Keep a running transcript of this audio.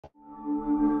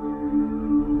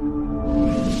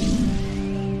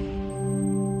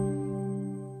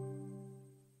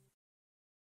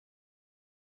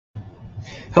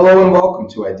Hello and welcome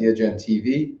to Ideagen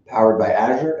TV, powered by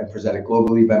Azure and presented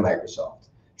globally by Microsoft.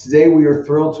 Today we are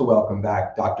thrilled to welcome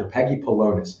back Dr. Peggy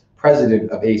Pelonis,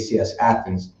 President of ACS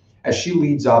Athens, as she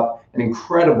leads up an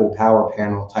incredible power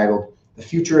panel titled The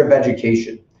Future of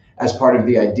Education as part of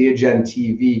the Ideagen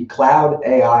TV Cloud,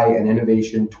 AI, and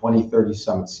Innovation 2030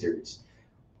 Summit Series.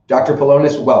 Dr.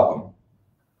 Pelonis, welcome.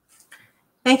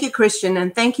 Thank you, Christian,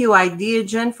 and thank you,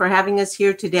 Ideagen, for having us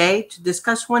here today to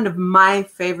discuss one of my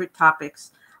favorite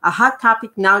topics, a hot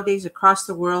topic nowadays across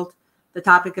the world, the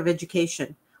topic of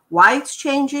education. Why it's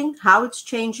changing, how it's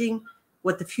changing,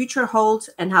 what the future holds,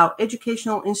 and how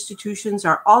educational institutions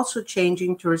are also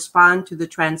changing to respond to the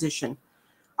transition.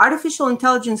 Artificial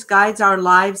intelligence guides our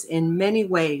lives in many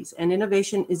ways, and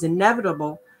innovation is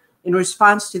inevitable in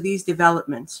response to these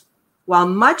developments. While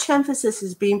much emphasis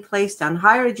is being placed on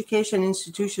higher education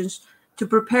institutions to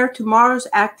prepare tomorrow's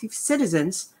active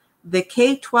citizens, the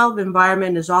K-12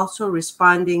 environment is also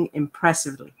responding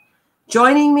impressively.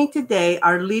 Joining me today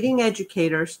are leading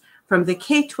educators from the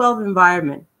K-12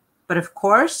 environment. But of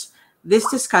course, this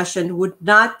discussion would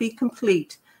not be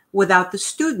complete without the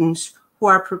students who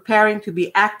are preparing to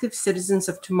be active citizens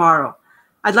of tomorrow.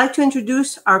 I'd like to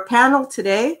introduce our panel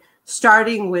today,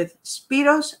 starting with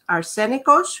Spyros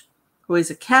Arsenikos, who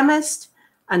is a chemist,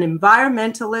 an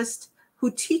environmentalist, who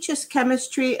teaches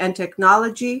chemistry and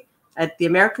technology at the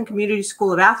American Community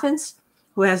School of Athens,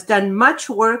 who has done much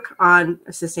work on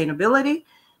sustainability,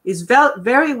 is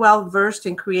very well versed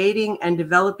in creating and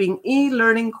developing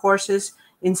e-learning courses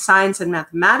in science and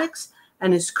mathematics,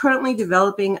 and is currently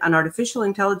developing an artificial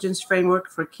intelligence framework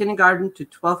for kindergarten to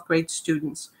 12th grade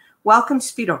students. Welcome,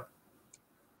 Spyros.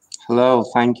 Hello,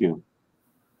 thank you.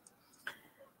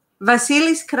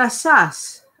 Vassilis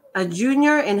Krassas, a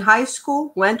junior in high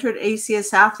who entered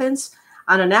ACS Athens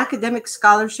on an academic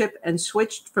scholarship and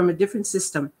switched from a different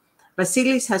system.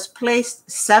 Vassilis has placed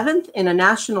 7th in a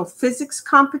national physics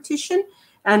competition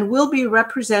and will be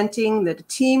representing the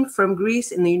team from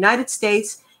Greece in the United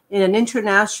States in an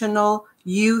international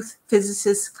youth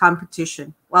physicists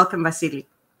competition. Welcome, Vassilis.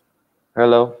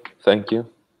 Hello, thank you.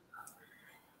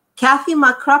 Cathy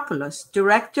Makropoulos,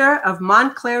 director of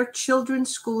Montclare Children's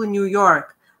School in New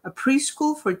York, a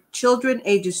preschool for children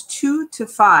ages 2 to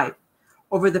 5.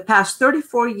 Over the past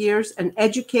 34 years, an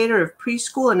educator of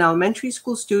preschool and elementary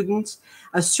school students,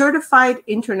 a certified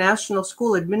international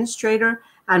school administrator,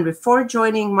 and before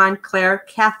joining Montclair,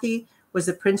 Cathy was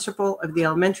the principal of the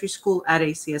elementary school at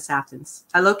ACS Athens.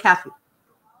 Hello, Cathy.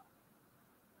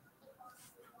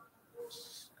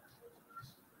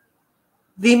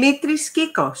 Dimitrios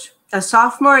Skikos, a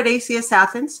sophomore at ACS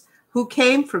Athens, who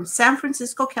came from San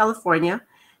Francisco, California,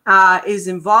 is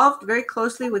involved very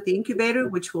closely with the incubator,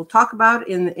 which we'll talk about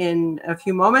in a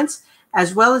few moments,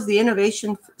 as well as the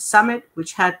Innovation Summit,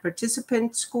 which had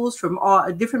participant schools from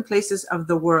all different places of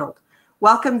the world.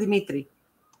 Welcome, Dimitri.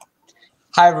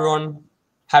 Hi, everyone.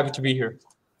 Happy to be here.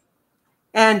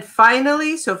 And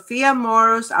finally, Sophia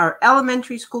Moros, our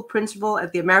elementary school principal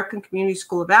at the American Community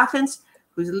School of Athens,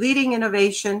 who's leading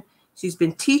innovation. She's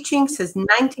been teaching since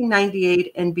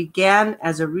 1998 and began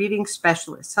as a reading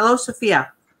specialist. Hello,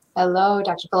 Sophia. Hello,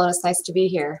 Dr. Pelonis. Nice to be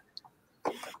here.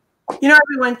 You know,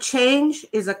 everyone, change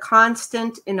is a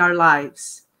constant in our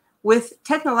lives. With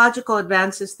technological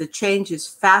advances, the change is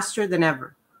faster than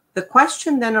ever. The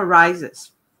question then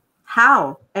arises,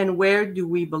 how and where do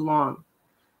we belong?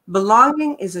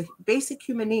 Belonging is a basic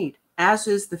human need, as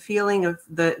is the feeling of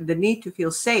the need to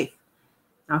feel safe.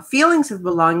 Now, feelings of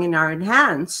belonging are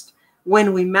enhanced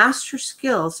when we master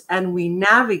skills and we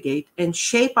navigate and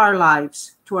shape our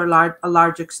lives to a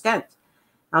large extent.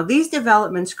 Now, these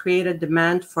developments create a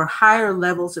demand for higher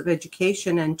levels of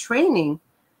education and training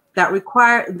that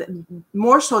require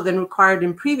more so than required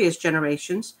in previous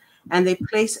generations, and they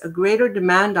place a greater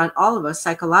demand on all of us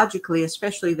psychologically,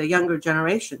 especially the younger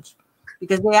generations,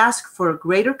 because they ask for a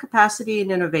greater capacity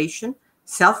in innovation,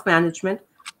 self-management,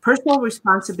 personal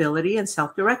responsibility, and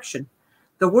self-direction.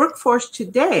 The workforce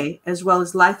today, as well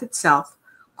as life itself,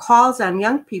 calls on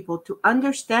young people to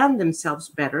understand themselves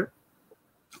better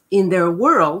in their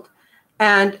world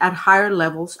and at higher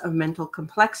levels of mental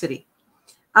complexity.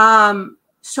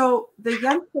 So the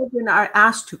young children are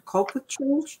asked to cope with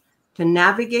change, to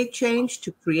navigate change,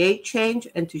 to create change,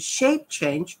 and to shape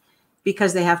change,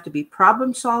 because they have to be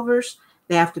problem solvers,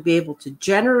 they have to be able to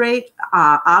generate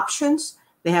options,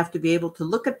 they have to be able to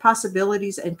look at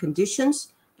possibilities and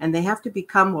conditions, and they have to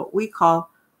become what we call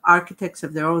architects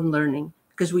of their own learning,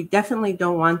 because we definitely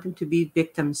don't want them to be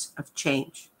victims of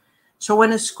change. So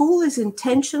when a school is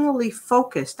intentionally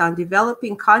focused on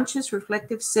developing conscious,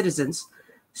 reflective citizens,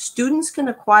 students can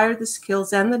acquire the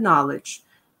skills and the knowledge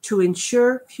to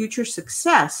ensure future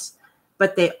success,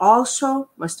 but they also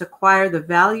must acquire the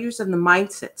values and the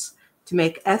mindsets to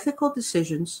make ethical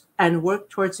decisions and work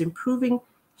towards improving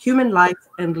human life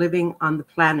and living on the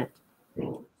planet.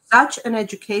 Such an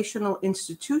educational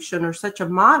institution or such a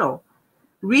model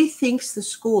rethinks the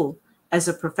school as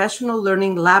a professional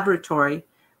learning laboratory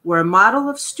where a model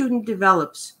of student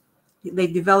develops. They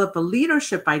develop a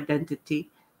leadership identity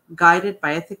guided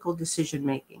by ethical decision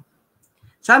making.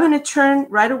 So I'm going to turn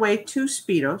right away to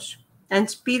Spyros. And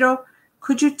Spyro,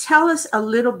 could you tell us a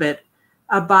little bit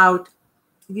about,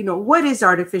 what is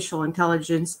artificial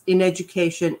intelligence in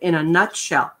education in a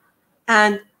nutshell?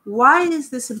 And why is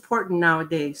this important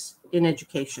nowadays in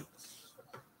education?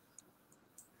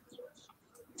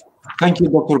 Thank you,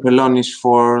 Dr. Pelonis,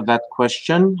 for that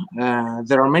question.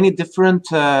 There are many different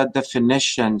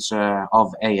definitions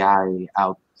of AI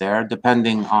out there,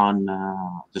 depending on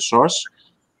the source.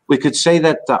 We could say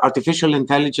that artificial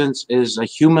intelligence is a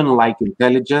human-like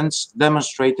intelligence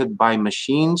demonstrated by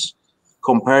machines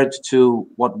compared to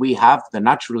what we have, the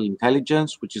natural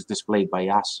intelligence, which is displayed by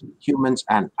us, humans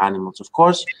and animals, of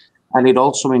course. And it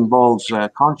also involves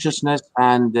consciousness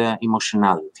and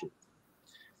emotionality.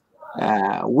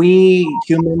 We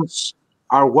humans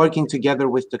are working together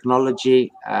with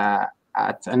technology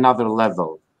at another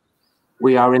level.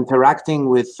 We are interacting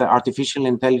with artificial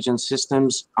intelligence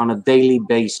systems on a daily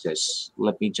basis.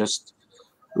 Let me just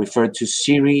refer to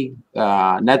Siri.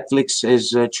 Netflix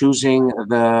is choosing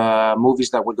the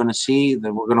movies that we're going to see,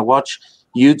 that we're going to watch.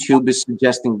 YouTube is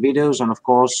suggesting videos, and of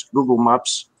course, Google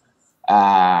Maps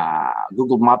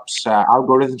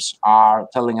algorithms are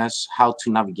telling us how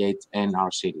to navigate in our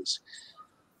cities.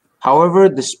 However,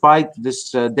 despite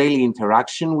this daily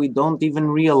interaction, we don't even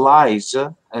realize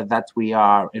that we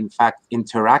are, in fact,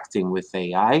 interacting with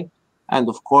AI. And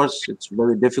of course, it's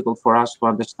very difficult for us to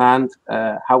understand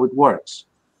how it works.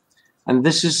 And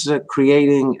this is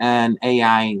creating an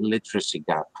AI literacy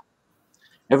gap.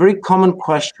 A very common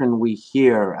question we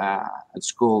hear at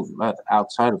school, but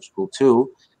outside of school too,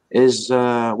 is,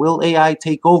 will AI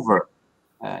take over?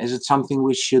 Is it something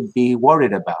we should be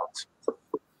worried about?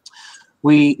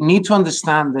 We need to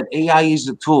understand that AI is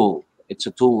a tool. It's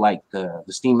a tool like the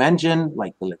steam engine,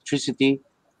 like electricity,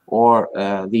 or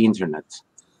the internet.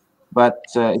 But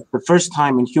it's the first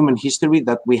time in human history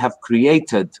that we have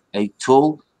created a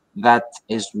tool that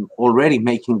is already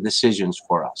making decisions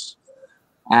for us.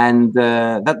 And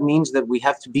that means that we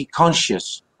have to be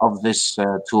conscious of this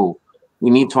tool. We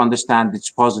need to understand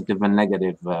its positive and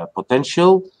negative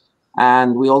potential.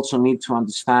 And we also need to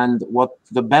understand what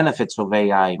the benefits of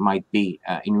AI might be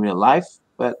in real life,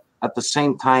 but at the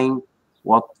same time,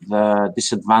 what the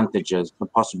disadvantages, the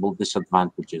possible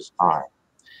disadvantages are.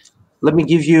 Let me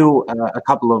give you a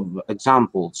couple of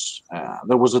examples.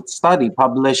 There was a study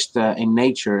published in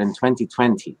Nature in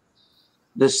 2020.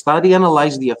 The study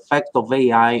analyzed the effect of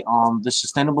AI on the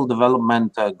Sustainable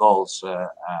Development Goals,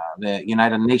 the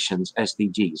United Nations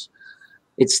SDGs.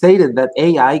 It stated that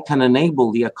AI can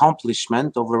enable the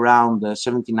accomplishment of around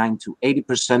 79 to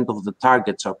 80% of the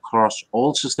targets across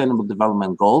all Sustainable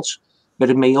Development Goals, but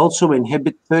it may also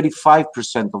inhibit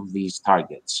 35% of these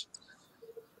targets.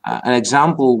 An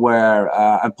example where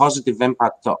a positive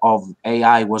impact of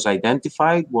AI was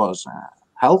identified was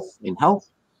health,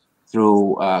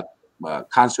 through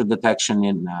cancer detection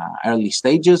in early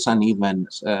stages and even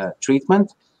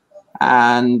treatment.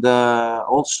 And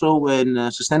also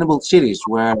in sustainable cities,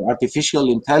 where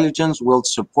artificial intelligence will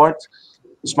support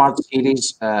smart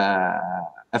cities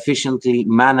efficiently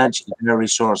manage their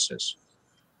resources.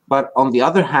 But on the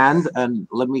other hand, and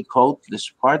let me quote this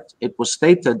part, it was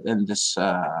stated in this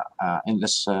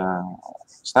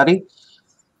study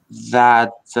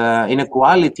that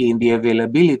inequality in the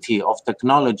availability of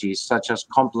technologies such as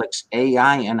complex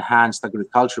AI-enhanced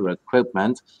agricultural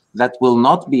equipment that will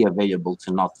not be available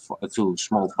to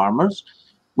small farmers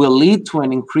will lead to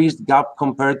an increased gap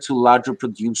compared to larger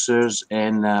producers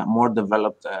in more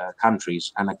developed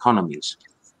countries and economies.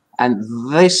 And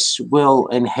this will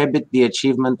inhibit the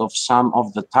achievement of some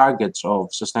of the targets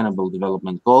of Sustainable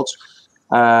Development Goals,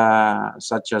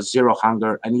 such as zero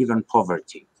hunger and even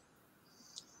poverty.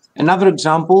 Another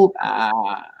example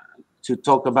to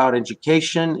talk about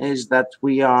education is that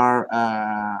we are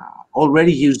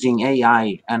already using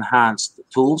AI-enhanced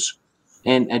tools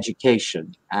in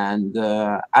education. And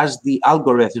as the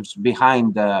algorithms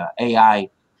behind the AI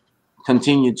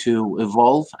continue to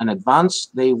evolve and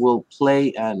advance, they will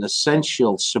play an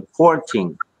essential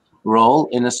supporting role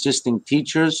in assisting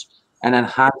teachers and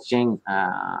enhancing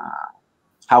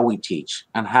how we teach,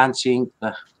 enhancing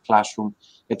the classroom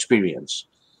experience.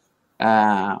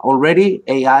 Already,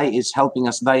 AI is helping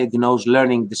us diagnose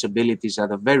learning disabilities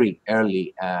at a very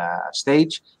early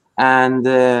stage, and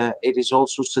it is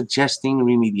also suggesting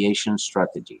remediation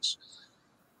strategies.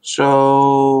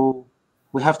 So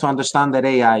we have to understand that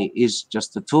AI is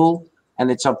just a tool,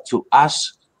 and it's up to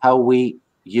us how we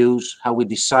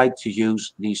decide to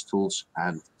use these tools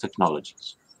and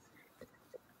technologies.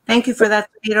 Thank you for that,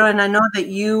 Peter. And I know that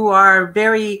you are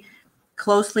very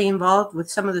closely involved with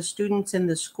some of the students in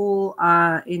the school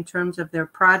in terms of their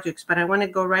projects. But I want to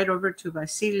go right over to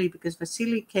Vassilis, because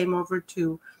Vassilis came over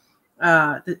to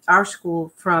our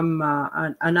school from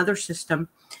another system.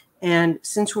 And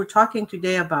since we're talking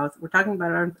today about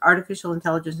artificial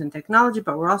intelligence and technology,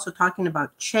 but we're also talking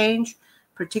about change,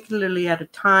 particularly at a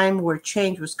time where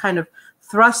change was kind of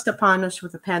thrust upon us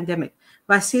with the pandemic.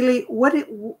 Vassilis, what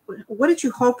did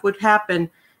you hope would happen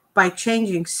by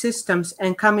changing systems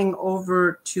and coming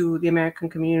over to the American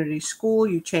Community School?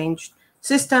 You changed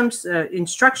systems,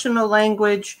 instructional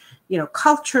language,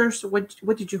 cultures.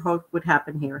 What did you hope would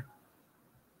happen here?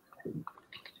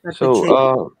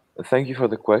 So thank you for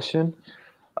the question.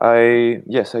 I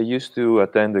used to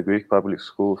attend the Greek public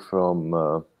school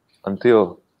from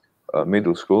until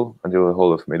middle school, until the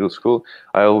whole of middle school.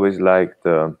 I always liked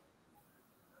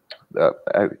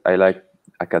I liked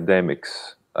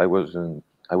academics. I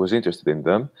was interested in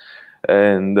them,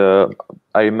 and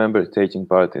I remember taking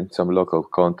part in some local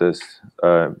contests.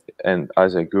 And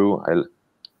as I grew, I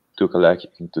took a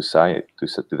liking to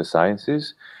the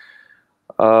sciences.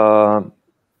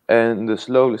 And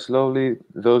slowly,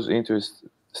 those interests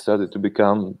started to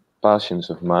become passions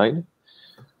of mine.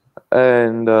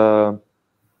 And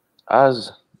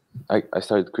as I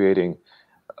started creating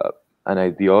an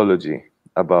ideology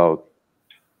about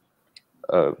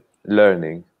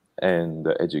learning and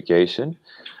education,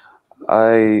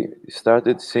 I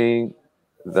started seeing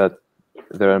that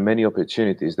there are many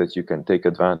opportunities that you can take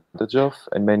advantage of,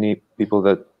 and many people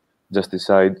that just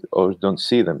decide or don't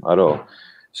see them at all.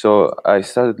 So I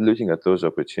started looking at those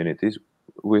opportunities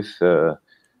with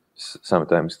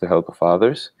sometimes the help of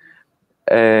others.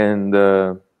 And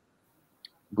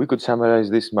we could summarize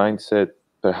this mindset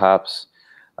perhaps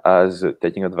as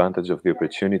taking advantage of the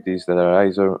opportunities that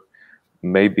arise, or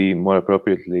maybe more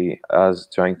appropriately as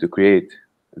trying to create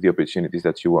the opportunities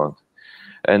that you want.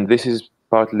 And this is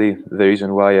partly the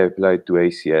reason why I applied to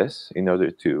ACS in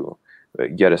order to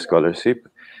get a scholarship.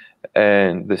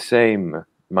 And the same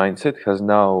mindset has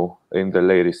now, in the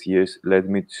latest years, led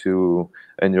me to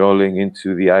enrolling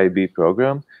into the IB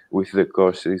program with the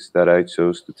courses that I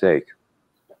chose to take.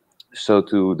 So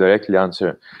to directly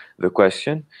answer the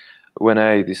question, when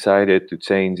I decided to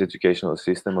change educational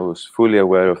system, I was fully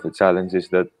aware of the challenges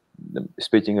that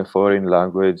speaking a foreign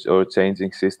language or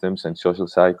changing systems and social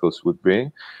cycles would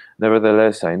bring.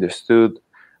 Nevertheless, I understood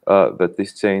that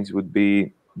this change would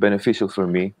be beneficial for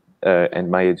me and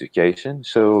my education.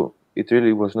 So it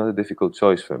really was not a difficult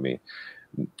choice for me.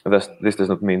 This does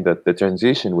not mean that the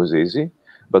transition was easy,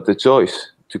 but the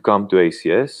choice to come to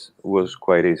ACS was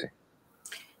quite easy.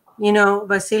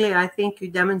 Vassilis, I think you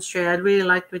demonstrate, I really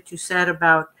liked what you said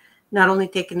about not only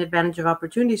taking advantage of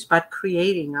opportunities, but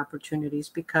creating opportunities,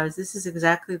 because this is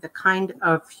exactly the kind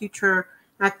of future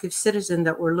active citizen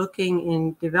that we're looking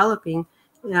in developing,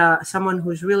 someone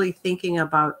who's really thinking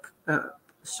about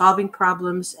solving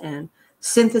problems and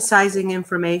synthesizing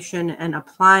information and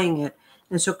applying it.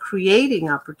 And so creating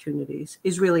opportunities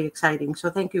is really exciting. So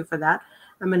thank you for that.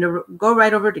 I'm going to go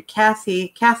right over to Cathy.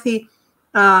 Cathy,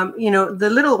 the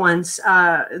little ones,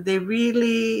 they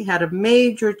really had a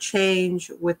major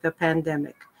change with the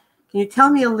pandemic. Can you tell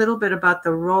me a little bit about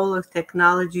the role of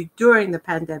technology during the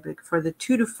pandemic for the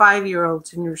 2 to 5 year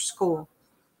olds in your school?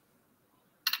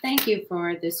 Thank you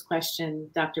for this question,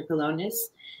 Dr. Pelonis.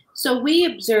 So we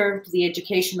observed the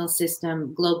educational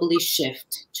system globally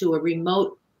shift to a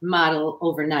remote model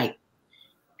overnight.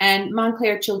 And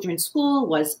Montclair Children's School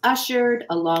was ushered,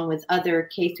 along with other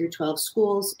K-12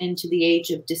 schools, into the age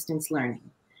of distance learning,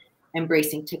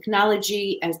 embracing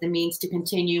technology as the means to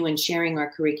continue and sharing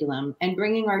our curriculum and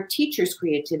bringing our teachers'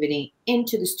 creativity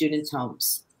into the students'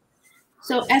 homes.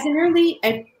 So as an early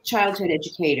childhood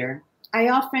educator, I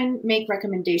often make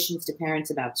recommendations to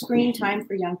parents about screen time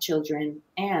for young children.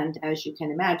 And as you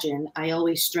can imagine, I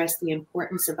always stress the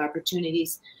importance of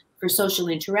opportunities for social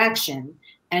interaction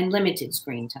and limited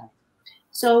screen time.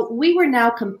 So we were now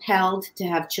compelled to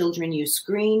have children use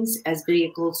screens as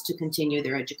vehicles to continue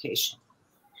their education.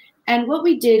 And what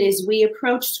we did is we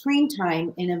approached screen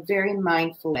time in a very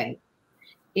mindful way.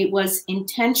 It was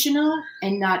intentional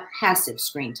and not passive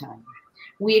screen time.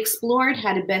 We explored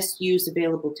how to best use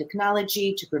available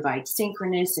technology to provide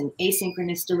synchronous and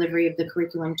asynchronous delivery of the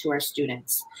curriculum to our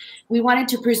students. We wanted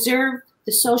to preserve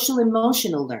the social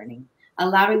emotional learning,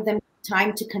 allowing them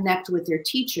time to connect with their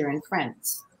teacher and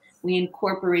friends. We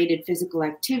incorporated physical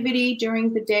activity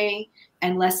during the day,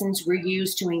 and lessons were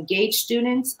used to engage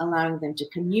students, allowing them to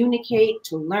communicate,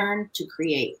 to learn, to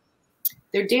create.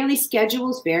 Their daily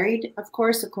schedules varied, of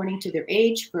course, according to their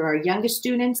age. For our youngest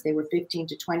students, they were 15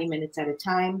 to 20 minutes at a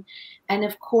time. And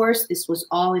of course, this was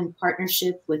all in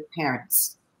partnership with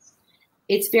parents.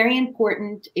 It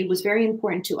was very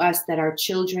important to us that our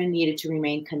children needed to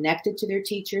remain connected to their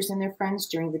teachers and their friends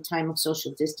during the time of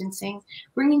social distancing,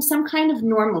 bringing some kind of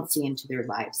normalcy into their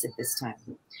lives at this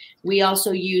time. We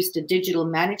also used a digital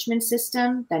management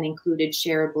system that included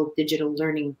shareable digital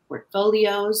learning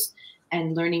portfolios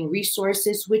and learning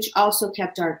resources, which also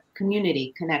kept our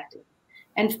community connected.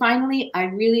 And finally, I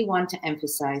really want to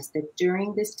emphasize that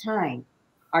during this time,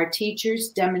 our teachers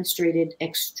demonstrated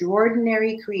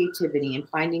extraordinary creativity in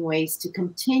finding ways to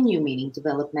continue meeting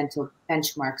developmental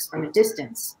benchmarks from a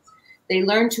distance. They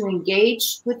learned to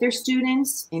engage with their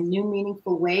students in new,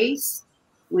 meaningful ways,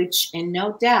 which in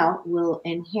no doubt will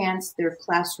enhance their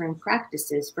classroom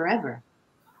practices forever.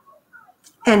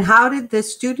 And how did the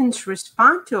students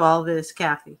respond to all this,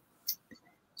 Cathy?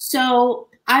 So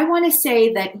I want to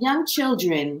say that young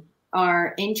children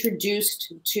are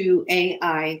introduced to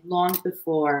AI long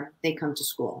before they come to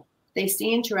school. They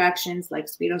see interactions, like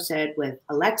Spyros said, with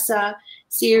Alexa,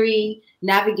 Siri,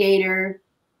 Navigator,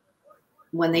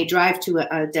 when they drive to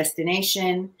a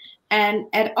destination. And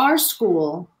at our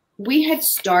school, we had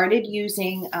started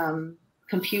using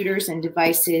computers and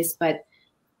devices, but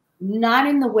not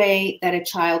in the way that a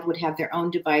child would have their own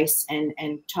device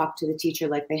and talk to the teacher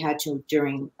like they had to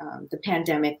during the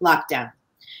pandemic lockdown.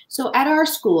 So at our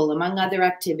school, among other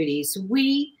activities, a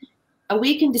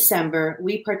week in December,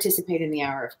 we participate in the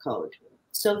Hour of Code.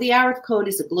 So the Hour of Code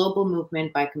is a global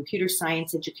movement by Computer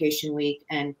Science Education Week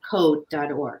and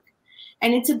code.org.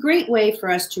 And it was a great way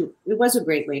for us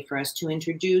to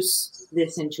introduce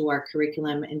this into our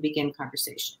curriculum and begin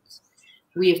conversations.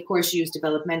 We, of course, use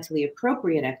developmentally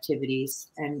appropriate activities,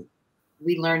 and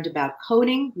we learned about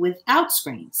coding without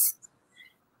screens.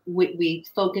 We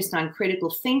focused on critical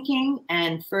thinking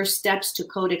and first steps to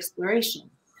code exploration.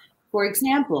 For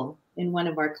example, in one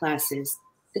of our classes,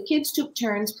 the kids took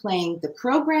turns playing the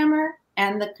programmer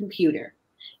and the computer,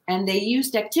 and they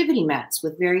used activity mats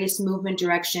with various movement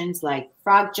directions like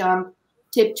frog jump,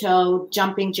 tiptoe,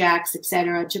 jumping jacks,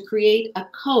 etc., to create a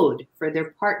code for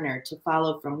their partner to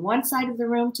follow from one side of the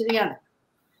room to the other.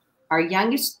 Our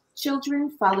youngest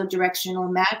children followed directional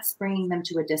mats, bringing them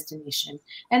to a destination.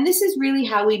 And this is really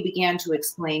how we began to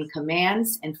explain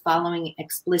commands and following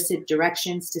explicit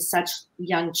directions to such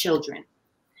young children.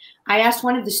 I asked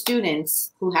one of the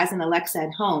students who has an Alexa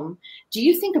at home, "Do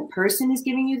you think a person is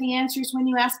giving you the answers when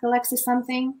you ask Alexa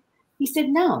something?" He said,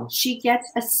 "No, she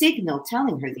gets a signal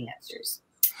telling her the answers."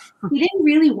 He didn't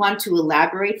really want to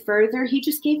elaborate further. He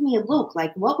just gave me a look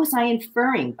like, what was I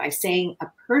inferring by saying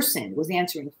a person was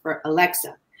answering for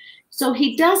Alexa? So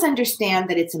he does understand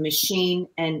that it's a machine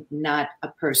and not a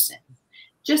person.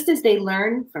 Just as they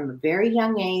learn from a very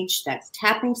young age that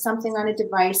tapping something on a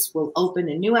device will open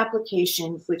a new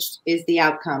application, which is the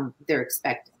outcome they're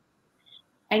expecting.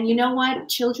 And you know what?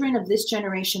 Children of this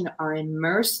generation are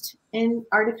immersed in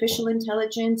artificial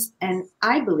intelligence, and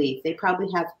I believe they probably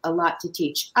have a lot to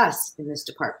teach us in this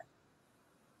department.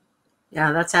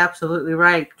 Yeah, that's absolutely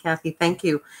right, Cathy. Thank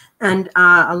you. And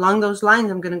along those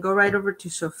lines, I'm going to go right over to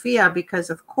Sophia because,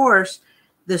 of course,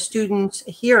 the students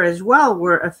here as well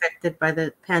were affected by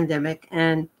the pandemic,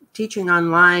 and teaching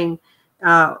online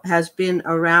has been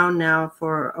around now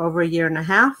for over a year and a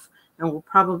half and will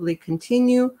probably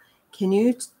continue. Can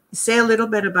you say a little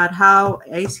bit about how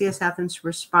ACS Athens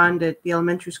responded, the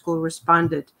elementary school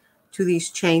responded to these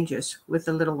changes with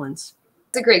the little ones?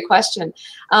 It's a great question.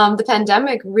 The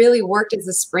pandemic really worked as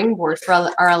a springboard for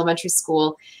our elementary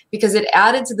school because it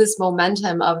added to this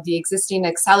momentum of the existing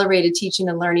accelerated teaching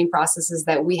and learning processes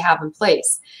that we have in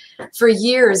place. For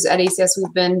years at ACS,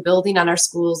 we've been building on our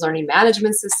school's learning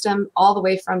management system all the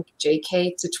way from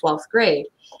JK to 12th grade.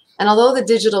 And although the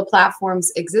digital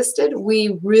platforms existed,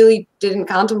 we really didn't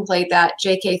contemplate that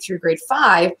JK through grade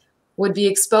 5 would be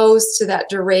exposed to that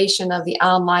duration of the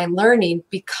online learning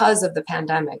because of the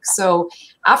pandemic. So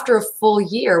after a full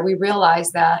year, we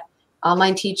realized that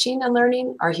online teaching and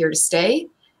learning are here to stay,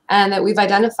 and that we've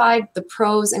identified the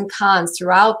pros and cons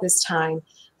throughout this time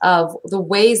of the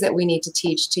ways that we need to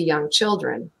teach to young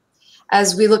children.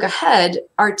 As we look ahead,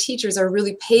 our teachers are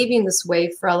really paving this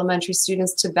way for elementary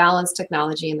students to balance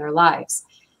technology in their lives.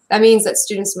 That means that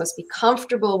students must be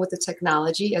comfortable with the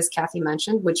technology, as Cathy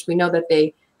mentioned, which we know that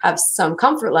they have some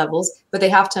comfort levels, but they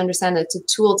have to understand that it's a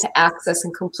tool to access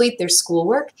and complete their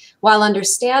schoolwork while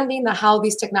understanding how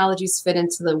these technologies fit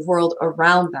into the world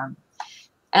around them.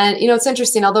 And, you know, it's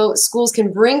interesting, although schools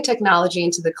can bring technology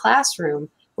into the classroom,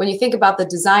 when you think about the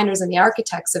designers and the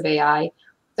architects of AI,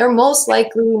 they're most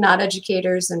likely not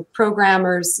educators and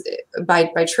programmers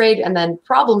by trade, and then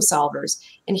problem solvers.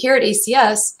 And here at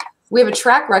ACS, we have a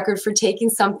track record for taking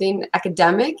something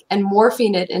academic and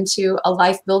morphing it into a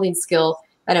life-building skill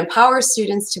that empowers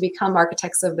students to become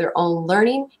architects of their own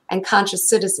learning and conscious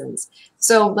citizens.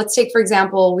 So let's take, for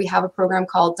example, we have a program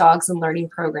called Dogs and Learning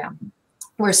Program,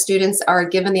 where students are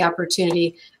given the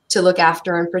opportunity to look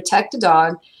after and protect a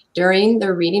dog during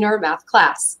their reading or math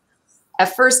class.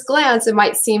 At first glance, it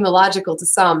might seem illogical to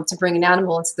some to bring an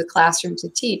animal into the classroom to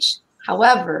teach.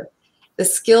 However, the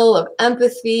skill of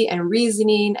empathy and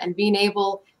reasoning and being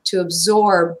able to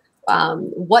absorb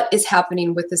what is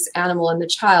happening with this animal and the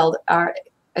child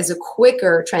is a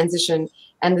quicker transition,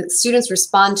 and the students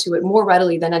respond to it more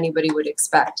readily than anybody would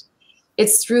expect.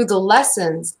 It's through the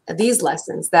lessons, these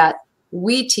lessons, that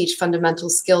we teach fundamental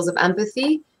skills of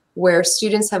empathy, where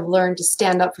students have learned to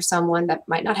stand up for someone that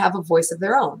might not have a voice of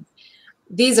their own.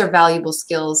 These are valuable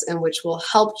skills in which will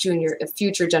help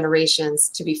future generations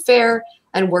to be fair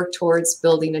and work towards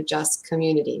building a just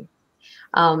community.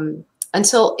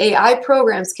 Until AI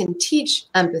programs can teach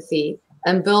empathy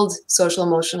and build social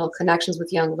emotional connections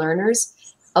with young learners,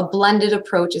 a blended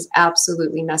approach is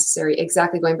absolutely necessary.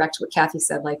 Exactly going back to what Cathy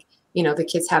said, like, you know, the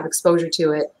kids have exposure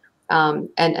to it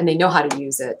and they know how to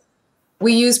use it.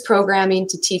 We use programming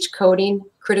to teach coding,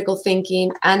 critical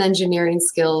thinking, and engineering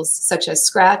skills such as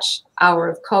Scratch, Hour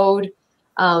of Code,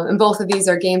 and both of these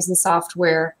are games and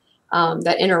software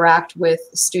that interact with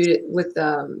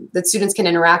that students can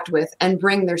interact with and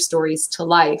bring their stories to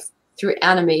life through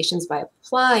animations by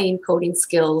applying coding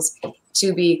skills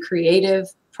to be creative,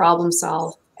 problem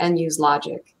solve, and use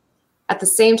logic. At the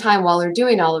same time, while they're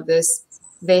doing all of this,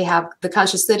 they have the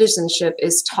conscious citizenship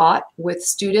is taught with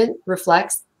student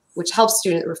reflects, which helps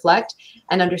students reflect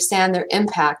and understand their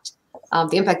impact,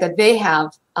 the impact that they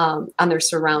have on their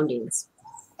surroundings.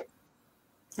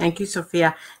 Thank you,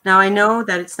 Sophia. Now, I know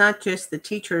that it's not just the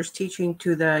teachers teaching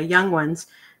to the young ones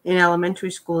in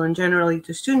elementary school and generally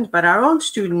to students, but our own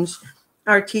students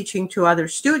are teaching to other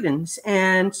students.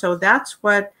 And so that's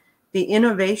what the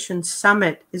Innovation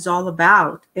Summit is all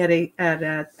about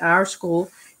at our school.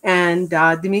 And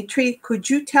Dimitri, could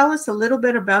you tell us a little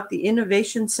bit about the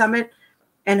Innovation Summit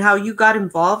and how you got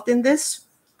involved in this?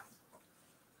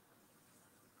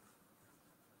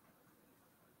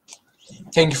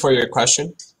 Thank you for your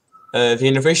question. The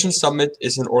Innovation Summit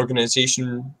is an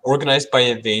organization organized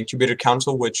by the Incubator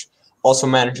Council, which also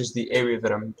manages the area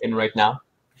that I'm in right now.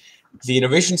 The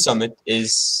Innovation Summit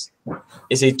is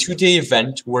a two-day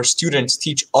event where students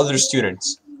teach other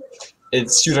students.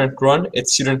 It's student-run,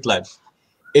 it's student-led.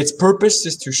 Its purpose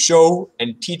is to show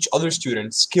and teach other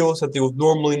students skills that they would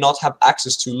normally not have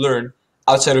access to learn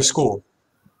outside of school.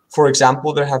 For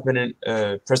example, there have been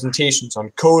presentations on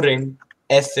coding,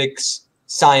 ethics,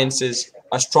 sciences,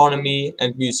 astronomy,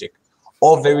 and music,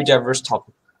 all very diverse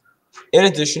topics. In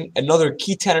addition, another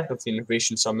key tenet of the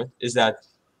Innovation Summit is that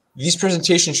these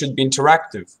presentations should be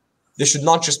interactive. This should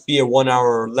not just be a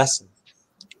 1-hour lesson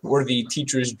where the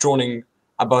teacher is droning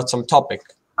about some topic.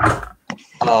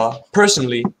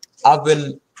 Personally, I've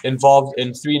been involved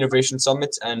in 3 Innovation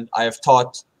Summits, and I have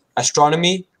taught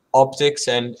astronomy, optics,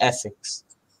 and ethics.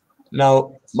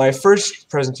 Now, my first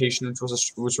presentation,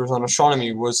 which was on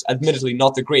astronomy, was admittedly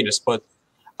not the greatest, but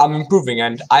I'm improving,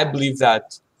 and I believe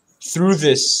that through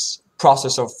this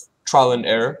process of trial and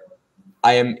error,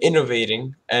 I am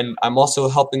innovating, and I'm also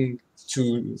helping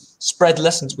to spread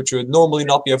lessons which would normally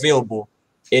not be available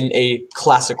in a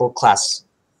classical class.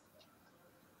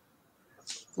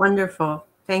 Wonderful.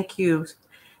 Thank you.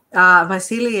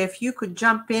 Vassilis, if you could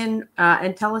jump in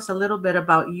and tell us a little bit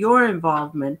about your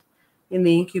involvement in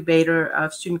the incubator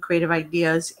of student creative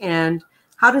ideas, and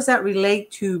how does that relate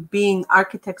to being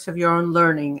architects of your own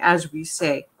learning, as we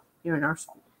say here in our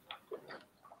school?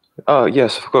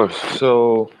 Yes, of course.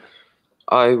 So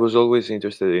I was always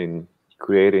interested in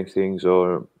creating things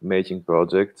or making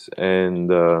projects, and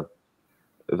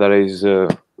that is a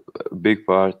big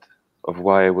part of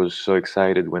why I was so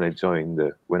excited when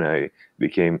I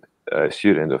became a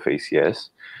student of ACS,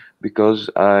 because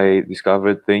I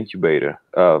discovered the incubator.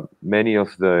 Many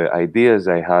of the ideas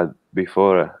I had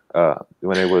before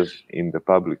when I was in the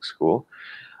public school,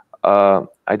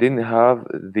 I didn't have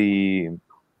the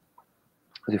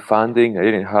the funding, I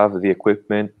didn't have the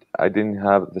equipment, I didn't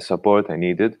have the support I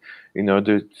needed in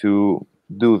order to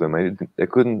do them. I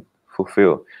couldn't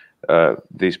fulfill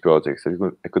these projects.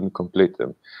 I couldn't complete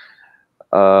them.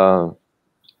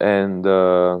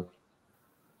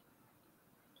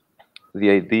 The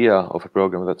idea of a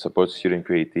program that supports student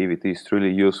creativity is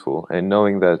truly useful, and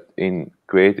knowing that in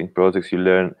creating projects you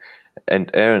learn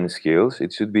and earn skills,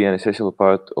 it should be an essential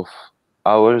part of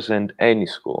ours and any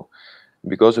school.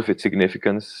 Because of its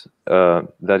significance,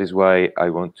 that is why I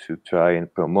want to try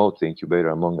and promote the incubator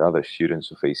among other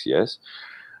students of ACS,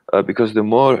 because the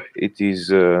more it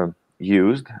is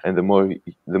used and the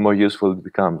more useful it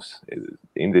becomes.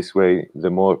 In this way, the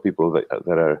more people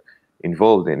that are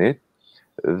involved in it,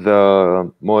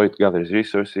 the more it gathers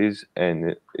resources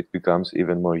and it becomes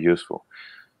even more useful.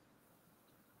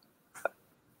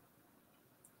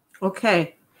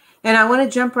 Okay. And I want to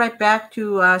jump right back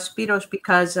to Spyros,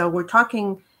 because we're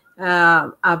talking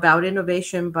about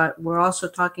innovation, but we're also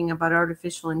talking about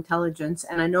artificial intelligence.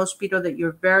 And I know, Spyros, that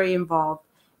you're very involved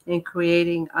in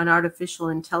creating an artificial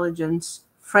intelligence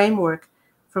framework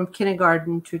from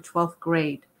kindergarten to 12th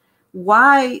grade.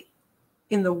 Why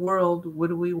in the world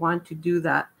would we want to do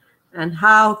that? And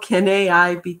how can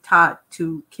AI be taught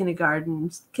to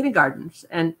kindergartens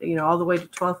and, you know, all the way to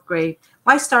 12th grade?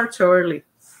 Why start so early?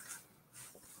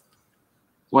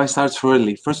 Why start so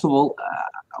early? First of all,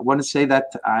 I want to say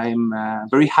that I'm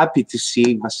very happy to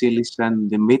see Vassilis and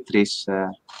Dimitrios.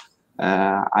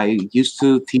 I used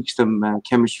to teach them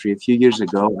chemistry a few years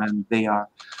ago, and they are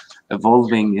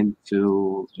evolving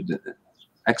into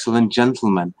excellent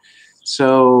gentlemen.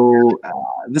 So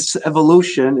this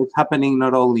evolution is happening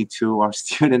not only to our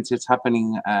students, it's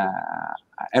happening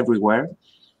everywhere.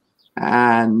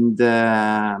 And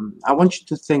I want you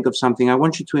to think of something. I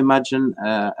want you to imagine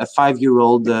a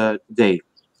 5-year-old today.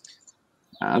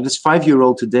 This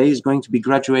 5-year-old today is going to be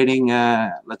graduating,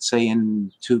 let's say,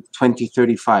 in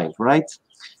 2035, right?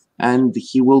 And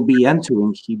he will be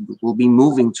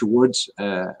moving towards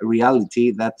a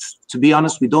reality that, to be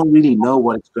honest, we don't really know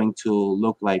what it's going to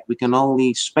look like. We can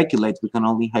only speculate, we can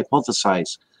only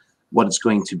hypothesize what it's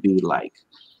going to be like.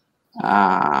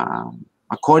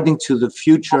 According to the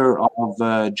Future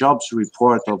of Jobs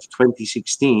report of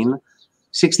 2016,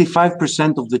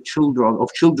 65% of the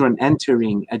children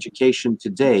entering education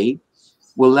today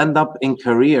will end up in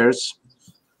careers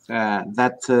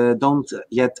that don't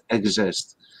yet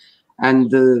exist.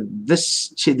 And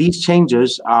these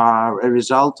changes are a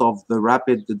result of the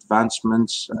rapid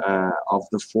advancements of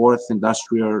the fourth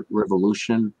industrial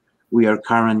revolution we are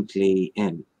currently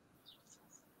in.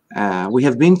 We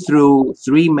have been through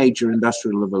 3 major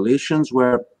industrial revolutions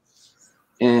where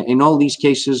in all these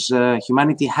cases,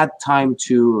 humanity had time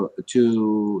to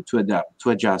adapt, to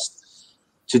adjust.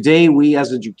 Today, we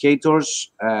as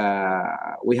educators,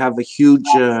 we have a huge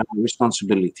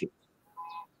responsibility.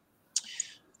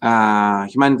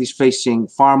 Humanity is facing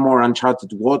far more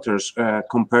uncharted waters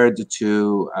compared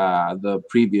to the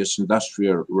previous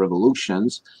industrial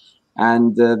revolutions.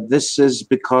 And this is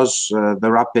because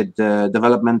the rapid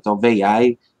development of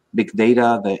AI, big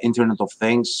data, the Internet of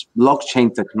Things,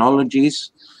 blockchain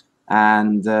technologies,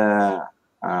 and of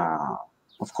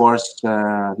course,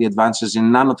 the advances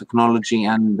in nanotechnology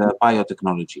and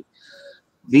biotechnology.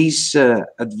 These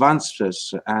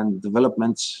advances and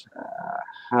developments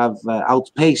have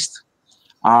outpaced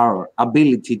our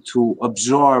ability to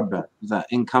absorb the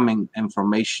incoming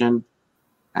information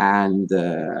and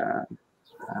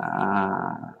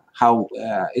how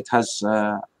it has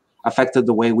affected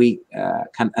the way we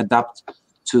can adapt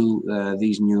to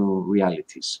these new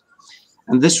realities.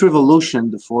 And this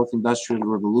revolution, the fourth industrial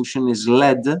revolution, is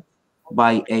led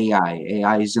by AI.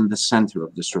 AI is in the center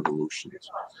of this revolution.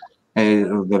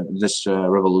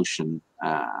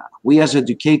 We as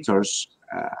educators,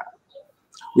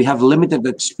 we have limited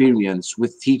experience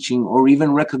with teaching or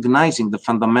even recognizing the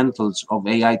fundamentals of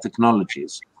AI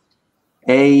technologies.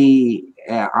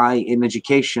 AI in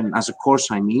education as a course,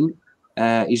 I mean,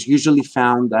 is usually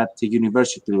found at the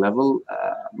university level,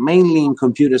 mainly in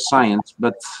computer science,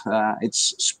 but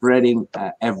it's spreading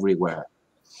everywhere.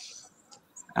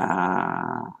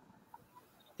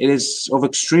 It is of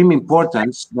extreme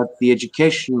importance that the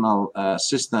educational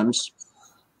systems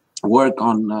work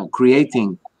on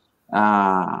creating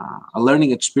a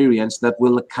learning experience that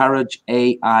will encourage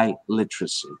AI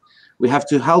literacy. We have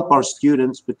to help our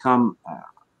students become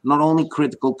not only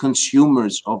critical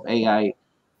consumers of AI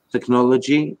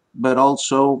technology, but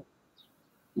also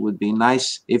would be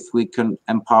nice if we can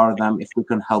empower them, if we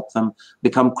can help them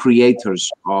become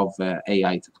creators of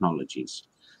AI technologies.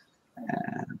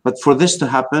 But for this to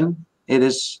happen, it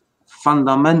is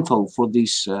fundamental for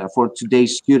these for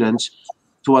today's students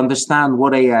to understand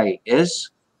what AI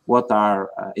is, what are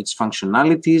its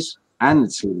functionalities and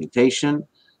its limitation,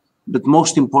 but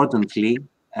most importantly,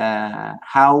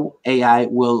 how AI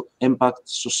will impact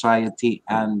society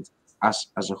and us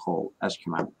as a whole, as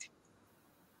humanity.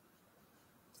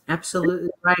 Absolutely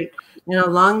right.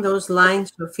 Along those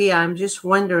lines, Sophia, I'm just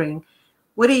wondering,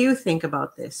 what do you think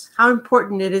about this? How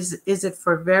important is it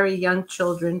for very young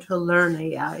children to learn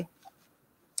AI?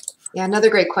 Yeah, another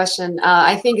great question.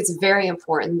 I think it's very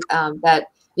important that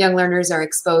young learners are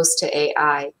exposed to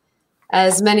AI.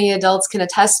 As many adults can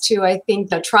attest to, I think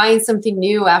that trying something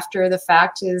new after the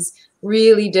fact is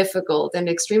really difficult, and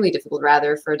extremely difficult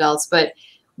rather, for adults. But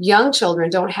young children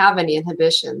don't have any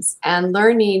inhibitions, and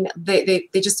learning, they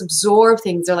just absorb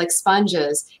things. They're like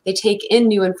sponges. They take in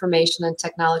new information and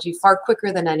technology far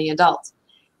quicker than any adult.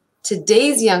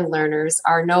 Today's young learners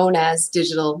are known as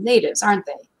digital natives, aren't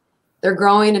they? They're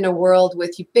growing in a world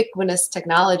with ubiquitous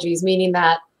technologies, meaning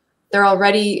that they're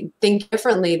already think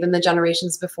differently than the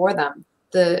generations before them.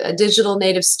 A digital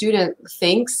native student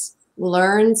thinks,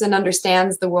 learns, and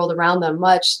understands the world around them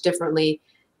much differently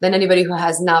than anybody who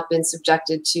has not been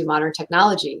subjected to modern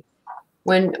technology.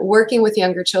 When working with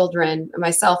younger children,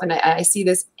 myself, and I see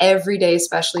this every day,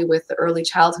 especially with the early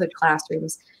childhood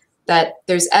classrooms, that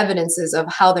there's evidences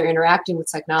of how they're interacting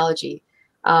with technology.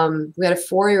 We had a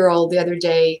 4-year-old the other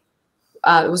day.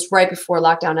 It was right before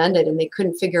lockdown ended, and they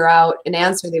couldn't figure out an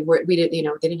answer. They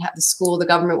didn't have the school. The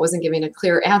government wasn't giving a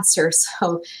clear answer.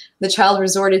 So the child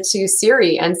resorted to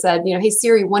Siri and said, hey,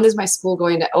 Siri, when is my school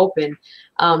going to open?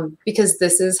 Because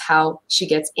this is how she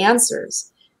gets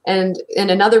answers. And in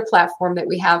another platform that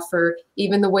we have for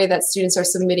even the way that students are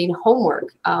submitting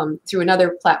homework through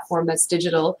another platform that's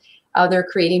digital, they're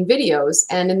creating videos,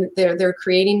 and they're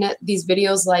creating these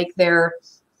videos like they're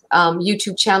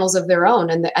YouTube channels of their own.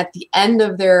 And at the end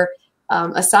of their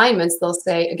assignments, they'll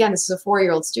say, again, this is a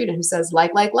 4-year-old student who says,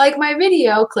 like my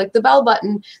video, click the bell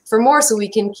button for more so we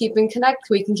can keep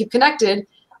connected.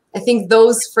 I think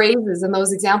those phrases and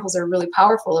those examples are really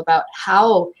powerful about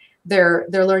how they're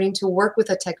learning to work with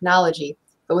a technology.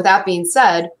 But with that being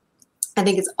said, I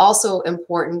think it's also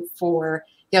important for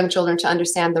young children to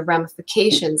understand the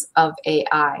ramifications of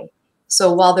AI.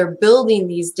 So while they're building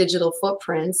these digital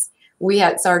footprints,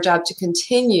 it's our job to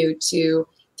continue to,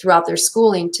 throughout their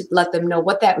schooling, to let them know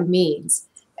what that means.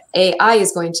 AI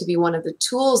is going to be one of the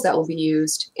tools that will be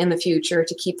used in the future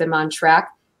to keep them on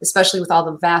track, especially with all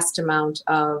the vast amount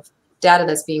of data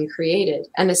that's being created.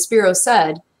 And as Spyros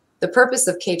said, the purpose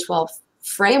of K-12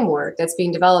 framework that's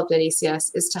being developed at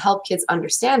ACS is to help kids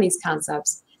understand these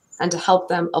concepts and to help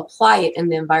them apply it in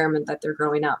the environment that they're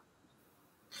growing up.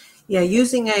 Yeah,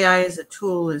 using AI as a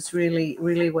tool is really,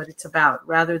 really what it's about,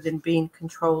 rather than being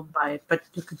controlled by it, but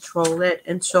to control it.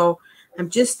 And so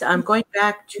I'm going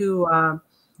back to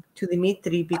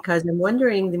Dimitri, because I'm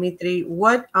wondering, Dimitri,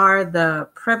 what are the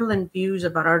prevalent views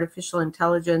about artificial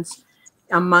intelligence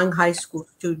among high school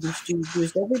students?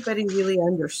 Does everybody really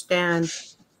understand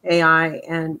AI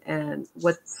and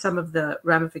what some of the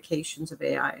ramifications of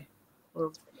AI?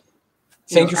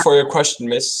 Thank you for your question,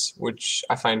 Miss, which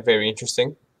I find very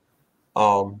interesting.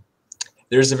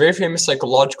 There's a very famous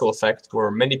psychological effect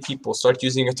where many people start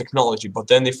using a technology, but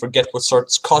then they forget what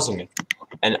starts causing it.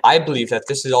 And I believe that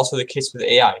this is also the case with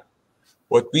AI.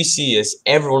 What we see is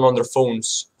everyone on their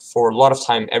phones for a lot of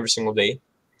time every single day,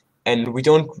 and we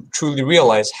don't truly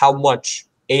realize how much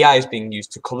AI is being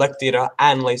used to collect data,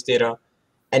 analyze data,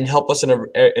 and help us in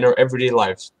our everyday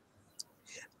lives.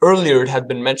 Earlier, it had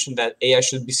been mentioned that AI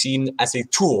should be seen as a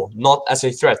tool, not as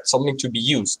a threat, something to be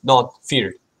used, not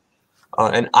feared.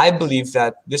 And I believe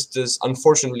that this does,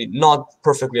 unfortunately, not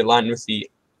perfectly align with the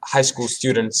high school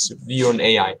students' view on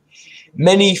AI.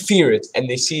 Many fear it, and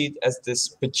they see it as this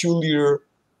peculiar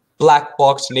black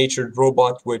box natured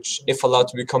robot, which, if allowed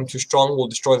to become too strong, will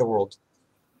destroy the world.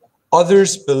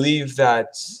 Others believe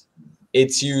that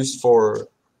it's used for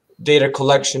data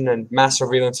collection and mass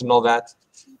surveillance and all that.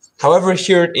 However,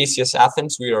 here at ACS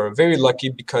Athens, we are very lucky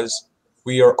because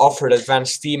we are offered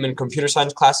advanced STEAM and computer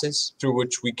science classes through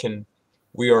which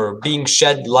we are being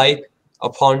shed light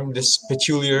upon this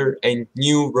peculiar and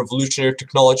new revolutionary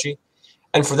technology.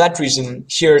 And for that reason,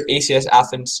 here at ACS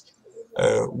Athens,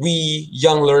 we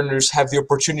young learners have the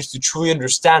opportunity to truly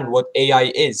understand what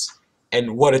AI is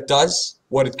and what it does,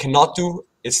 what it cannot do,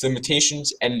 its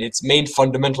limitations, and its main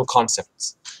fundamental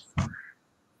concepts.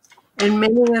 And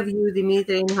many of you,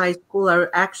 Dimitri, in high school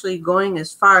are actually going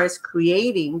as far as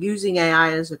using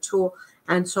AI as a tool.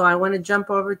 And so I want to jump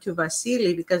over to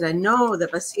Vassilis, because I know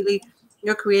that, Vassilis,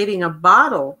 you're creating a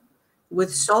bottle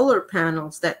with solar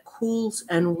panels that cools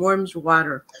and warms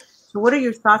water. So what are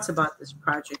your thoughts about this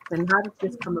project and how did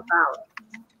this come about?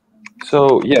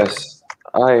 So yes,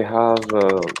 I have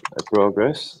a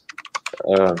progress.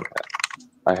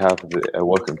 I have a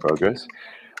work in progress.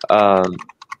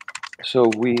 So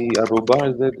we are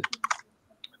bombarded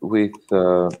with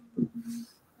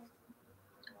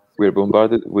we're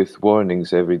bombarded with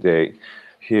warnings every day.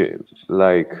 Here,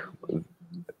 like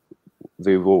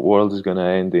the world is gonna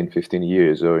end in 15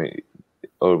 years,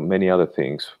 or many other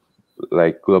things,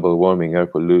 like global warming, air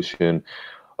pollution,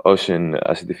 ocean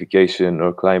acidification,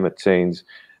 or climate change,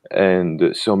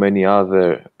 and so many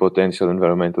other potential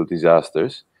environmental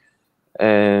disasters.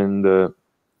 And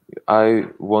I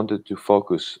wanted to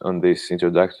focus on this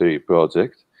introductory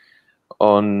project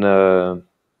on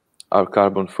our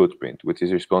carbon footprint, which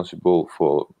is responsible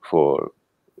for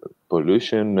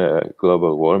pollution,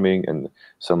 global warming, and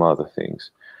some other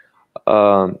things.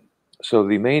 So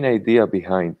the main idea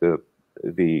behind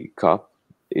the COP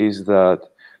is that,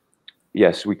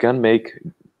 yes, we can make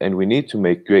and we need to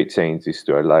make great changes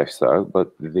to our lifestyle,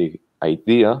 but the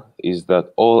idea is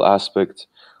that all aspects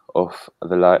of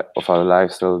our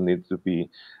lifestyle need to be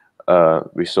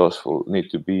resourceful, need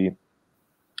to be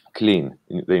clean,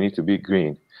 they need to be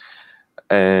green.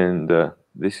 And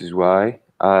this is why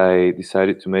I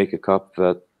decided to make a cup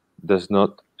that does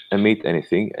not emit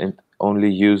anything and only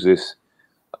uses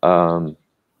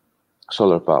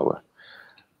solar power.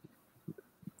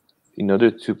 In order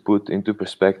to put into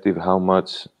perspective how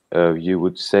much you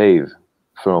would save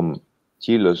from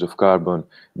kilos of carbon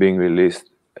being released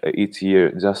each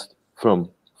year just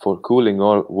for cooling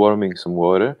or warming some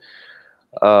water,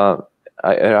 a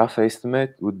rough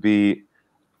estimate would be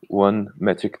 1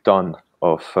 metric ton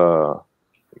of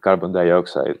carbon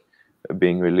dioxide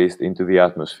being released into the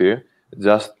atmosphere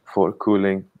just for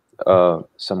cooling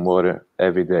some water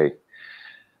every day.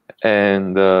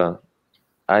 And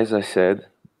as I said,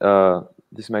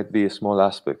 this might be a small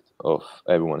aspect of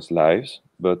everyone's lives,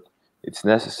 but it's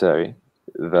necessary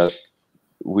that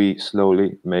we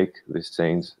slowly make this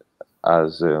change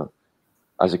as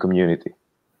a community.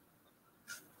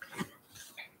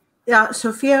 Yeah,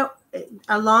 Sophia,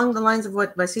 along the lines of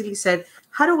what Vassilis said,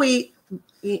 how do we,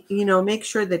 make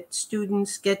sure that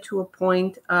students get to a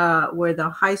point where the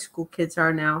high school kids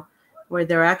are now, where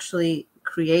they're actually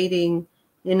creating,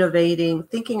 innovating,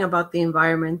 thinking about the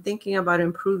environment, thinking about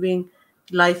improving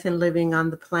life and living on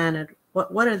the planet?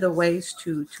 What are the ways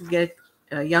to get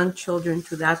young children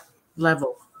to that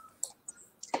level?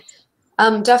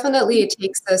 Definitely, it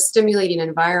takes a stimulating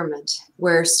environment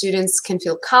where students can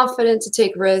feel confident to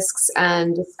take risks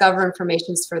and discover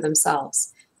information for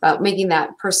themselves, about making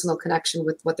that personal connection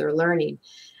with what they're learning.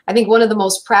 I think one of the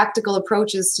most practical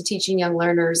approaches to teaching young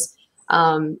learners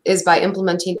is by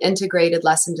implementing integrated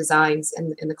lesson designs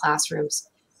in the classrooms.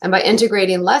 And by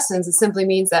integrating lessons, it simply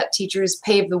means that teachers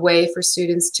pave the way for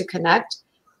students to connect,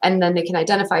 and then they can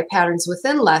identify patterns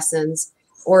within lessons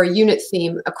or a unit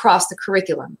theme across the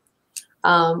curriculum.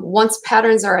 Once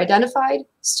patterns are identified,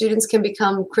 students can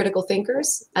become critical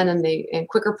thinkers and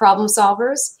quicker problem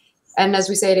solvers. And as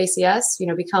we say at ACS,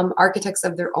 become architects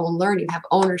of their own learning, have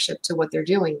ownership to what they're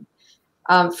doing.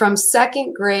 From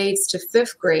second grades to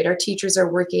fifth grade, our teachers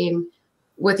are working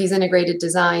with these integrated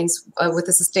designs with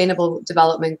the sustainable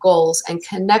development goals and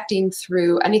connecting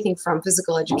through anything from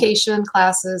physical education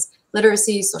classes,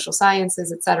 literacy, social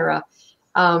sciences, etc.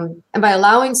 And by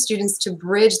allowing students to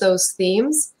bridge those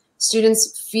themes,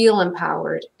 students feel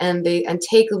empowered and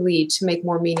take a lead to make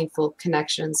more meaningful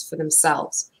connections for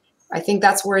themselves. I think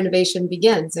that's where innovation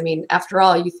begins. I mean, after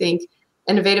all, you think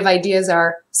innovative ideas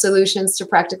are solutions to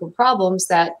practical problems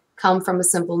that come from a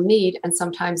simple need, and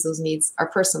sometimes those needs are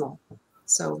personal.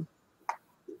 So,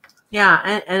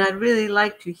 yeah, and I'd really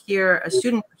like to hear a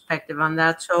student perspective on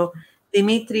that. So,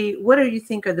 Dimitri, what do you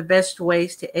think are the best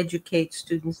ways to educate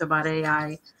students about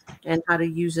AI and how to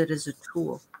use it as a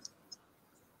tool?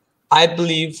 I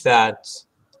believe that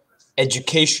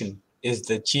education is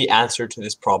the key answer to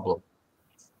this problem.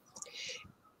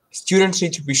 Students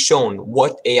need to be shown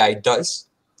what AI does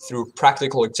through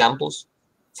practical examples.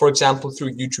 For example,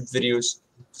 through YouTube videos,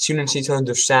 students need to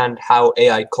understand how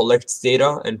AI collects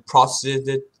data and processes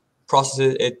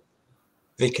it.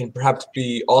 They can perhaps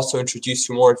be also introduced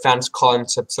to more advanced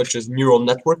concepts such as neural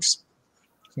networks,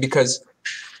 because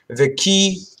the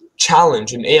key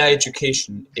challenge in AI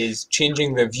education is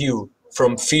changing the view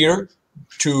from fear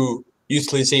to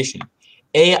utilization.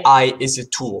 AI is a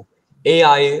tool.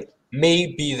 AI may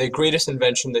be the greatest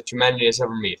invention that humanity has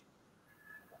ever made.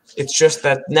 It's just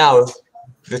that now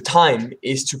the time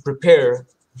is to prepare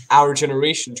our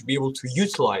generation to be able to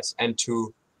utilize and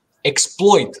to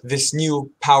exploit this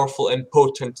new powerful and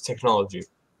potent technology.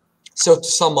 So to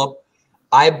sum up,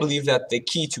 I believe that the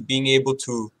key to being able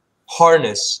to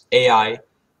harness AI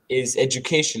is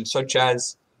education, such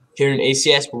as here in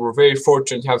ACS, where we're very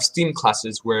fortunate to have STEAM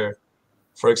classes where,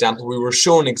 for example, we were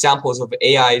shown examples of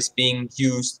AIs being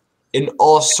used in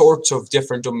all sorts of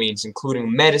different domains,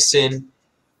 including medicine,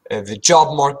 the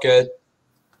job market,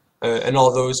 and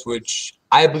all those, which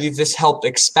I believe this helped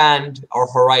expand our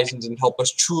horizons and help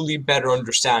us truly better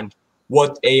understand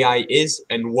what AI is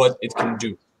and what it can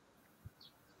do.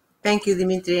 Thank you,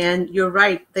 Dimitri. And you're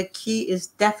right. The key is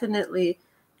definitely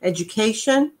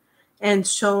education. And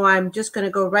so I'm just going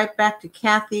to go right back to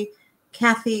Cathy.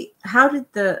 Cathy, how did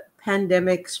the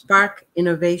pandemic spark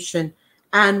innovation?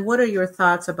 And what are your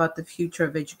thoughts about the future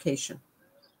of education?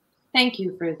 Thank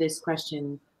you for this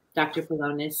question, Dr.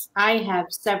 Pelonis. I have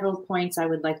several points I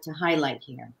would like to highlight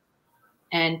here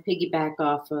and piggyback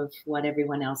off of what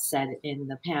everyone else said in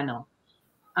the panel.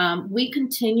 We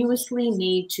continuously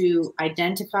need to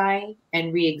identify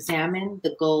and re-examine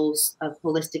the goals of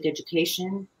holistic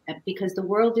education because the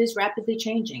world is rapidly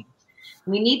changing.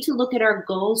 We need to look at our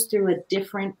goals through a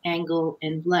different angle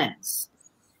and lens.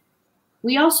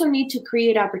 We also need to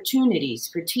create opportunities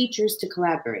for teachers to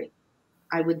collaborate.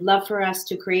 I would love for us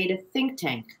to create a think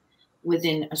tank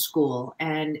within a school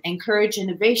and encourage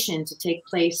innovation to take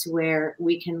place where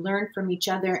we can learn from each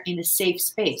other in a safe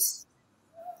space.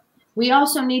 We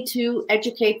also need to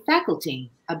educate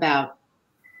faculty about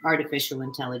artificial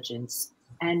intelligence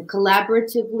and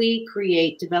collaboratively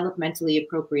create developmentally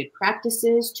appropriate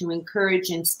practices to encourage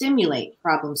and stimulate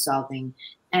problem solving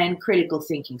and critical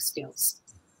thinking skills.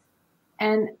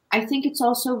 And I think it's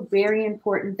also very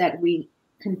important that we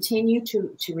continue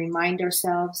to remind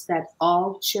ourselves that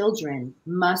all children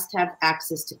must have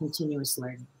access to continuous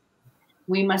learning.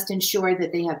 We must ensure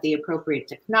that they have the appropriate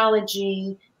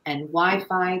technology and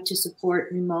Wi-Fi to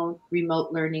support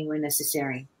remote learning when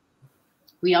necessary.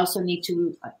 We also need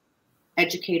to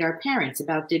educate our parents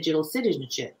about digital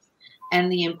citizenship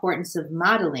and the importance of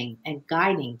modeling and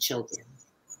guiding children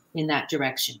in that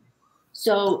direction.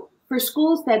 So for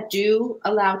schools that do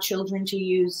allow children to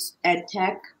use ed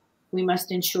tech, we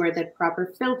must ensure that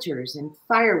proper filters and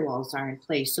firewalls are in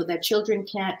place so that children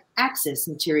can't access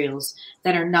materials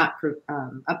that are not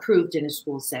approved in a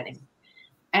school setting.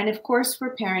 And of course, for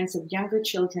parents of younger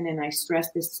children, and I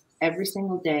stress this every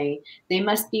single day, they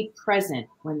must be present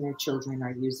when their children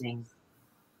are using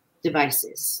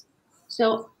devices.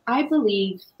 So I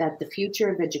believe that the future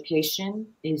of education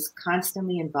is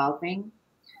constantly evolving.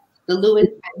 The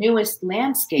newest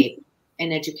landscape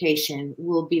in education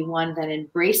will be one that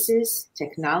embraces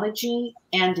technology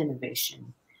and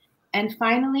innovation. And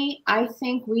finally, I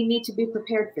think we need to be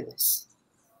prepared for this.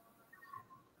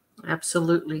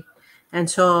 Absolutely. And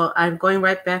so I'm going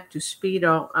right back to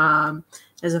Spyros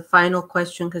as a final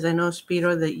question, because I know,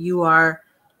 Spyros, that you are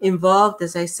involved,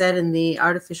 as I said, in the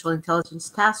Artificial Intelligence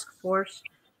Task Force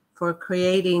for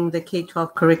creating the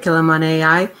K-12 curriculum on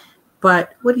AI.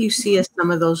 But what do you see as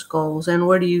some of those goals, and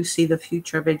where do you see the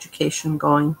future of education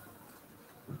going?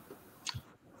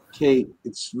 Okay,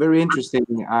 it's very interesting.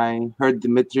 I heard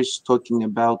Dimitrios talking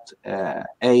about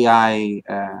AI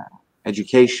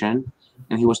education,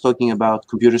 and he was talking about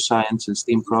computer science and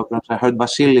STEAM programs. I heard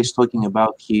Vassilis talking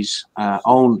about his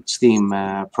own STEAM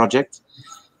project.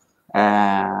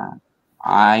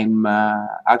 I'm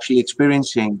actually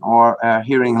experiencing or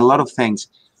hearing a lot of things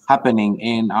happening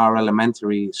in our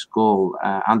elementary school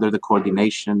under the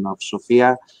coordination of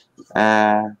Sophia.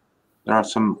 There are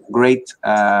some great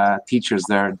teachers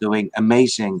there doing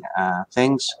amazing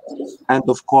things. And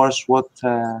of course, what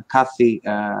Cathy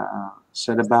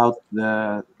said about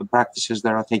the practices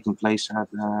that are taking place at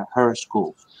her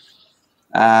school.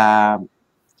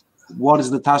 What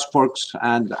is the task force?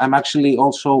 And I'm actually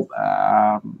also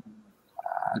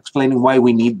explaining why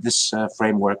we need this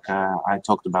framework I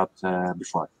talked about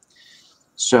before.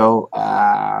 So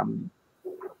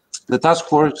the task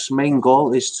force's main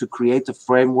goal is to create a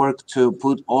framework to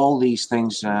put all these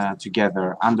things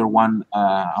together under one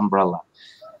umbrella.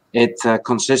 It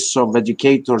consists of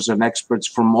educators and experts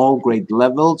from all grade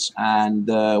levels, and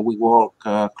we work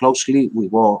closely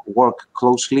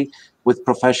with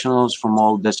professionals from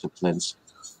all disciplines.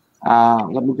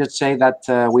 Let me just say that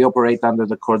we operate under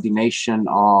the coordination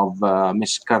of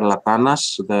Ms.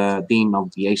 Karlatanas, the Dean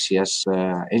of the ACS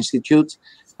Institute,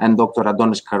 and Dr.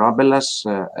 Adonis Karabelas,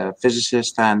 a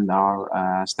physicist and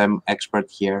our STEM expert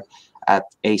here at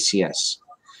ACS.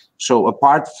 So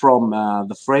apart from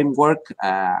the framework,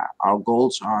 our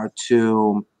goals are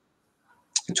to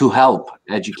help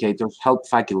educators, help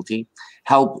faculty,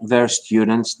 help their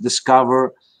students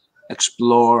discover,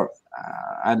 explore,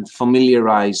 and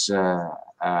familiarize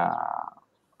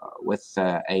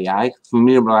AI,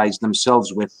 familiarize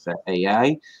themselves with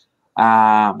AI,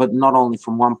 but not only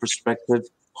from one perspective,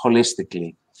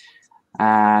 holistically.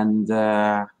 And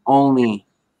only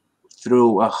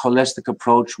through a holistic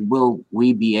approach will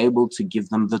we be able to give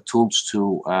them the tools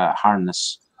to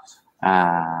harness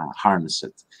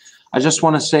it. I just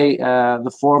want to say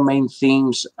the four main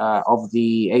themes of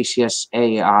the ACS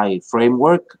AI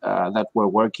framework that we're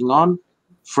working on.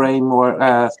 Theme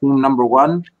number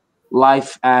one,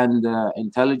 life and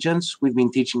intelligence. We've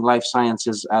been teaching life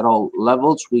sciences at all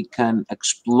levels. We can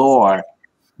explore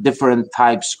different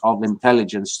types of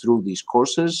intelligence through these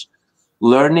courses.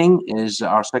 Learning is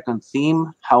our second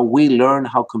theme, how we learn,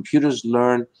 how computers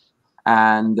learn,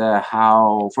 and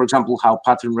how, for example, how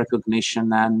pattern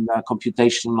recognition and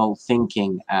computational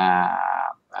thinking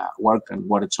work and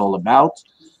what it's all about.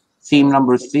 Theme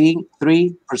number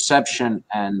three, perception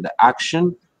and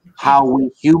action, how we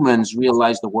humans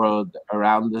realize the world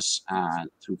around us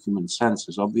through human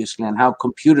senses, obviously, and how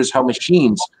computers, how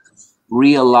machines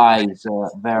realize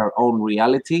their own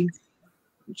reality,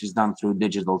 which is done through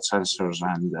digital sensors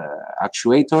and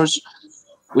actuators,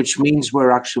 which means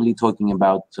we're actually talking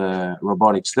about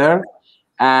robotics there.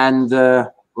 And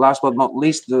last but not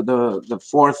least, the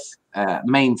fourth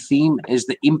main theme is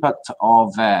the impact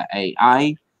of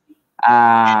AI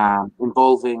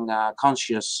involving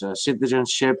conscious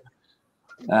citizenship,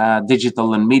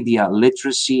 digital and media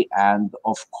literacy, and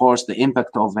of course the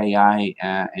impact of AI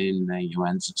in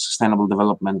UN's Sustainable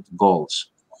Development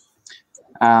Goals.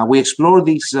 We explore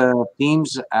these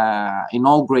themes in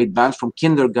all grade bands, from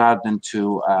kindergarten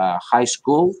to high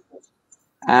school.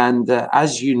 And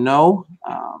as you know,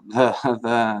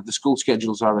 the school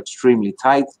schedules are extremely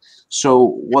tight.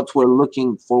 So what we're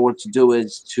looking forward to do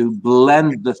is to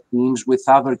blend the themes with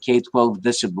other K-12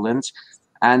 disciplines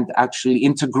and actually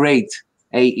integrate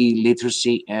AE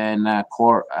literacy in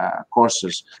core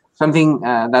courses. Something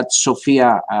that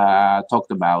Sophia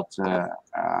talked about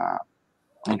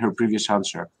in her previous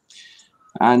answer.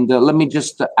 And let me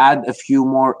just add a few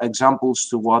more examples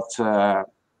to what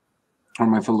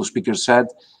my fellow speaker said.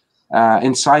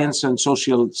 In science and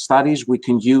social studies, we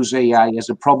can use AI as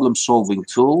a problem-solving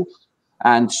tool,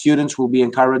 and students will be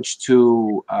encouraged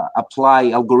to apply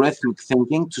algorithmic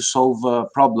thinking to solve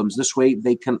problems. This way,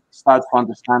 they can start to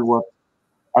understand what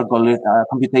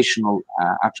computational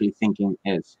actually thinking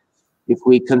is. If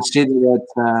we consider it,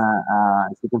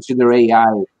 if we consider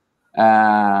AI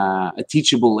a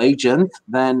teachable agent,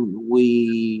 then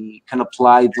we can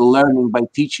apply the learning by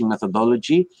teaching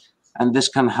methodology, and this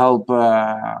can help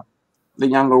the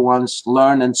younger ones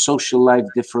learn and socialize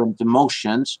different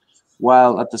emotions,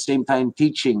 while at the same time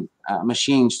teaching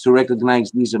machines to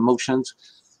recognize these emotions.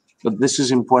 But this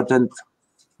is important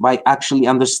by actually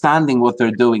understanding what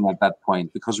they're doing at that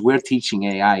point, because we're teaching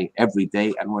AI every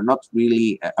day and we're not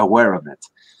really aware of it.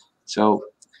 So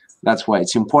that's why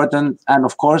it's important. And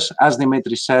of course, as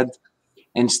Dimitrios said,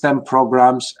 in STEM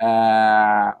programs,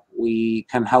 we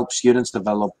can help students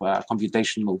develop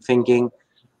computational thinking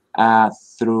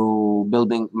through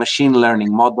building machine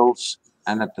learning models,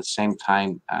 and at the same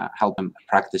time help them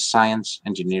practice science,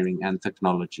 engineering, and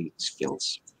technology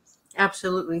skills.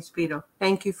 Absolutely, Spyros.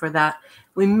 Thank you for that.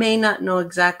 We may not know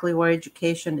exactly where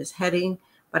education is heading,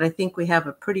 but I think we have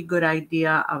a pretty good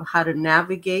idea of how to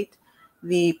navigate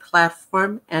the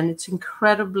platform, and it's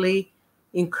incredibly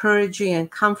encouraging and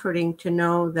comforting to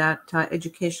know that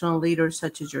educational leaders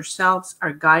such as yourselves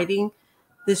are guiding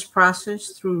this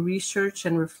process through research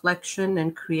and reflection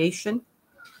and creation.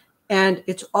 And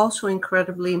it's also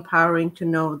incredibly empowering to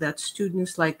know that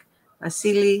students like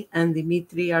Vassilis and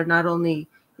Dimitrios are not only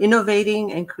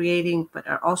innovating and creating, but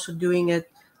are also doing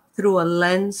it through a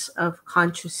lens of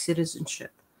conscious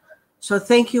citizenship. So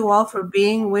thank you all for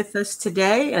being with us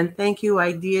today, and thank you,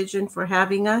 Ideagen, for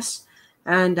having us.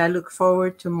 And I look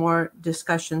forward to more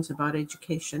discussions about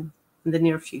education in the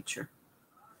near future.